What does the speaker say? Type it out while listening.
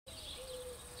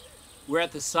We're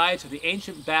at the site of the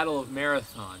ancient Battle of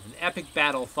Marathon, an epic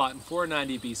battle fought in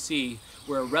 490 BC,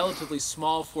 where a relatively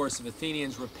small force of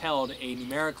Athenians repelled a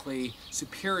numerically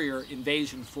superior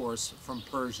invasion force from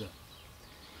Persia.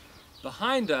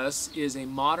 Behind us is a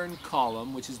modern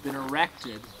column which has been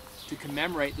erected to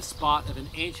commemorate the spot of an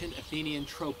ancient Athenian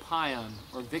tropaion,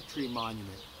 or victory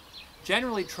monument.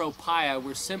 Generally, tropaia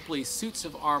were simply suits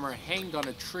of armor hanged on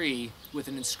a tree with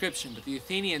an inscription, but the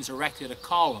Athenians erected a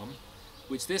column,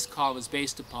 which this column is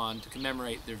based upon to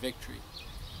commemorate their victory.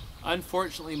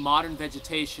 Unfortunately, modern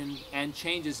vegetation and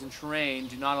changes in terrain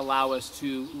do not allow us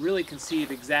to really conceive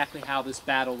exactly how this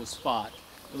battle was fought.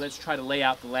 But let's try to lay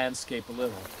out the landscape a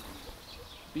little.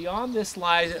 Beyond this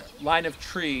line of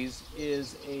trees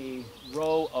is a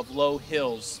row of low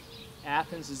hills.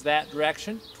 Athens is that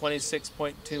direction,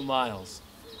 26.2 miles.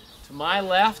 To my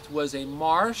left was a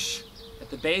marsh at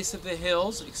the base of the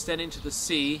hills extending to the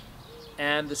sea,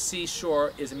 and the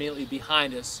seashore is immediately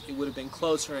behind us. It would have been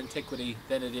closer in antiquity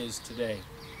than it is today.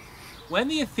 When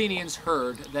the Athenians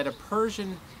heard that a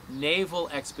Persian naval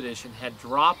expedition had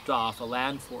dropped off a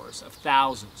land force of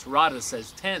thousands, Herodotus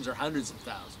says tens or hundreds of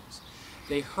thousands,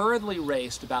 they hurriedly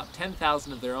raced about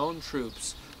 10,000 of their own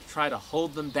troops to try to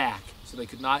hold them back so they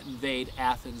could not invade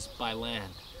Athens by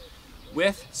land.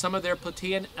 With some of their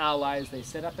Plataean allies, they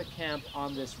set up a camp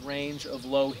on this range of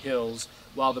low hills,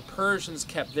 while the Persians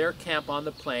kept their camp on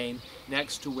the plain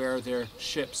next to where their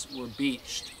ships were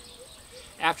beached.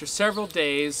 After several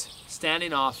days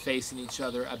standing off facing each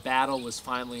other, a battle was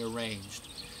finally arranged.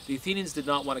 The Athenians did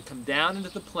not want to come down into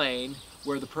the plain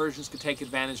where the Persians could take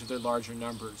advantage of their larger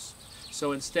numbers.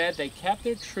 So instead, they kept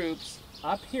their troops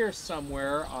up here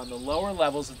somewhere on the lower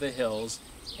levels of the hills,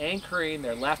 anchoring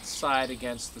their left side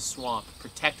against the swamp,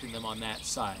 protecting them on that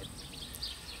side.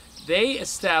 They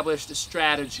established a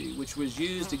strategy which was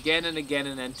used again and again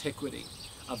in antiquity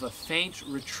of a feint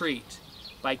retreat.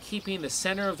 By keeping the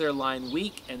center of their line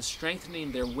weak and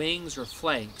strengthening their wings or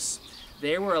flanks,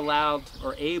 they were allowed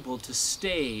or able to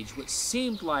stage what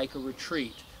seemed like a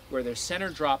retreat where their center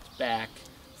dropped back,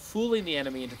 fooling the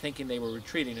enemy into thinking they were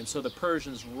retreating, and so the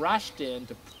Persians rushed in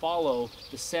to follow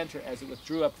the center as it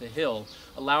withdrew up the hill,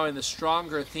 allowing the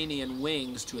stronger Athenian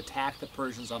wings to attack the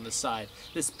Persians on the side.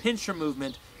 This pincer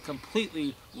movement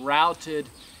completely routed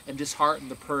and disheartened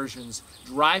the Persians,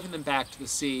 driving them back to the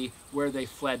sea where they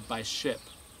fled by ship.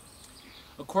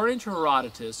 According to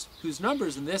Herodotus, whose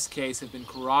numbers in this case have been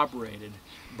corroborated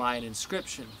by an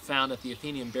inscription found at the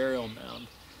Athenian burial mound,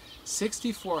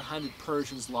 6,400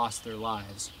 Persians lost their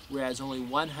lives, whereas only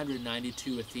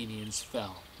 192 Athenians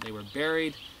fell. They were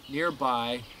buried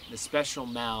nearby in a special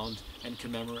mound and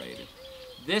commemorated.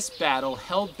 This battle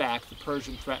held back the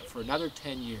Persian threat for another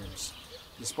 10 years.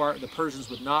 The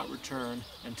Persians would not return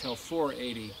until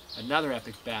 480, another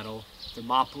epic battle,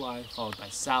 Thermopylae, followed by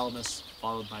Salamis,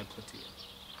 followed by Plataea.